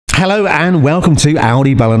Hello and welcome to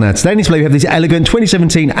Audi Ballina. Today in display we have this elegant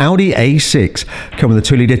 2017 Audi A6. Come with a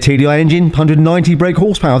 2-litre TDI engine, 190 brake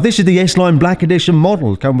horsepower. This is the S-Line Black Edition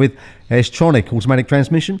model. Come with S-tronic automatic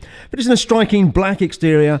transmission. But it's in a striking black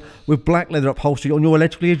exterior with black leather upholstery on your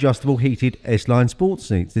electrically adjustable heated S-Line sports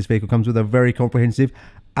seats. This vehicle comes with a very comprehensive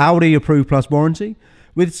Audi Approved Plus warranty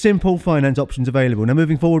with simple finance options available. Now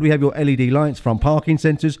moving forward, we have your LED lights, front parking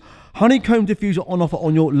sensors, honeycomb diffuser on offer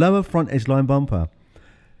on your lower front S-Line bumper.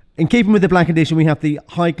 In keeping with the black edition, we have the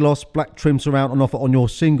high gloss black trim surround on offer on your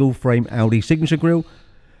single frame Audi signature grille.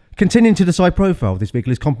 Continuing to the side profile, this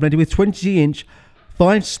vehicle is complemented with 20-inch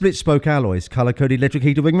 5 split spoke alloys, colour coded electric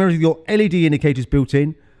heated wing mirrors with your LED indicators built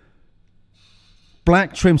in.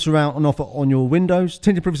 Black trim surround on offer on your windows,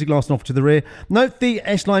 tinted privacy glass on offer to the rear. Note the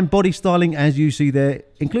S-Line body styling as you see there,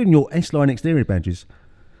 including your S-Line exterior badges.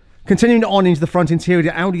 Continuing on into the front interior,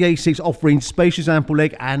 the Audi A6 offering spacious ample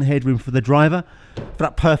leg and headroom for the driver for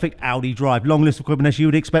that perfect Audi drive. Long list of equipment as you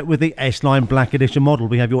would expect with the S-Line Black Edition model.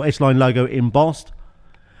 We have your S-Line logo embossed.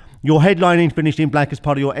 Your headlining finished in black as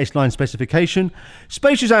part of your S-Line specification.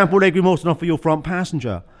 Spacious ample legroom also on offer your front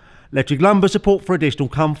passenger. Electric lumbar support for additional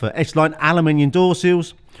comfort. S-Line aluminium door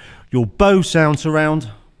seals. Your Bose sound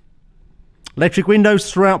surround. Electric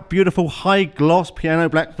windows throughout, beautiful high gloss piano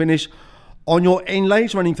black finish on your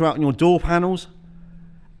inlays running throughout on your door panels.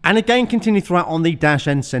 And again continue throughout on the dash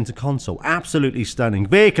and centre console. Absolutely stunning.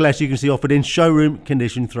 Vehicle, as you can see, offered in showroom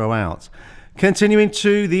condition throughout. Continuing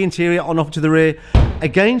to the interior on offer to the rear.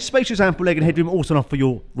 Again, spacious ample leg and headroom also on offer for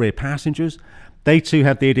your rear passengers. They too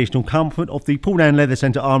have the additional comfort of the pull down leather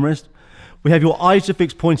centre armrest. We have your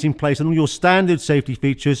ISOFIX points in place and all your standard safety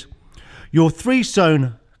features. Your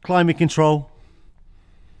 3-zone climate control.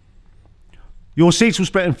 Your seats will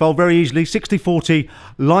split and fold very easily, 60/40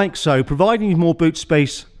 like so, providing you more boot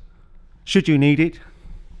space should you need it.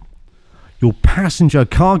 Your passenger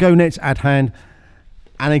cargo nets at hand,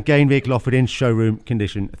 and again vehicle offered in showroom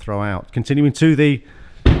condition throughout. Continuing to the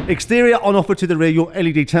exterior on offer to the rear, your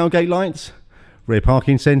LED tailgate lights, rear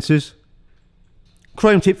parking sensors,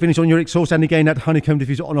 chrome tip finish on your exhaust, and again that honeycomb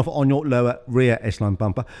diffuser on offer on your lower rear S-Line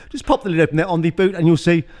bumper. Just pop the lid open there on the boot and you'll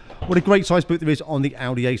see what a great size boot there is on the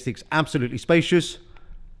Audi A6. Absolutely spacious.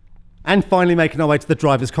 And finally making our way to the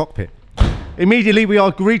driver's cockpit. Immediately we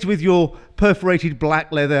are greeted with your perforated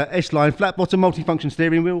black leather S-Line flat bottom multifunction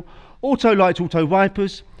steering wheel, auto lights, auto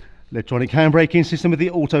wipers, electronic handbraking system with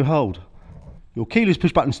the auto hold. Your keyless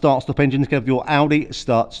push button start stop engine together with your Audi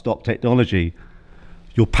start stop technology.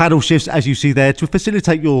 Your paddle shifts as you see there to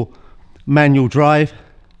facilitate your manual drive.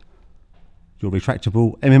 Your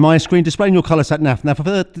retractable MMI screen displaying your colour sat nav. Now for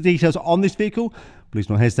further details on this vehicle, please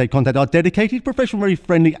don't hesitate to contact our dedicated, professional, very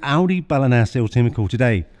friendly Audi Ballina sales team and call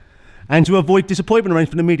today. And to avoid disappointment, arrange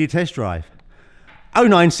for an immediate test drive.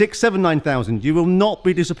 096 9000, you will not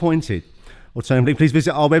be disappointed. Alternatively, please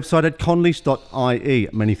visit our website at conleys.ie.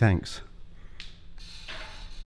 Many thanks.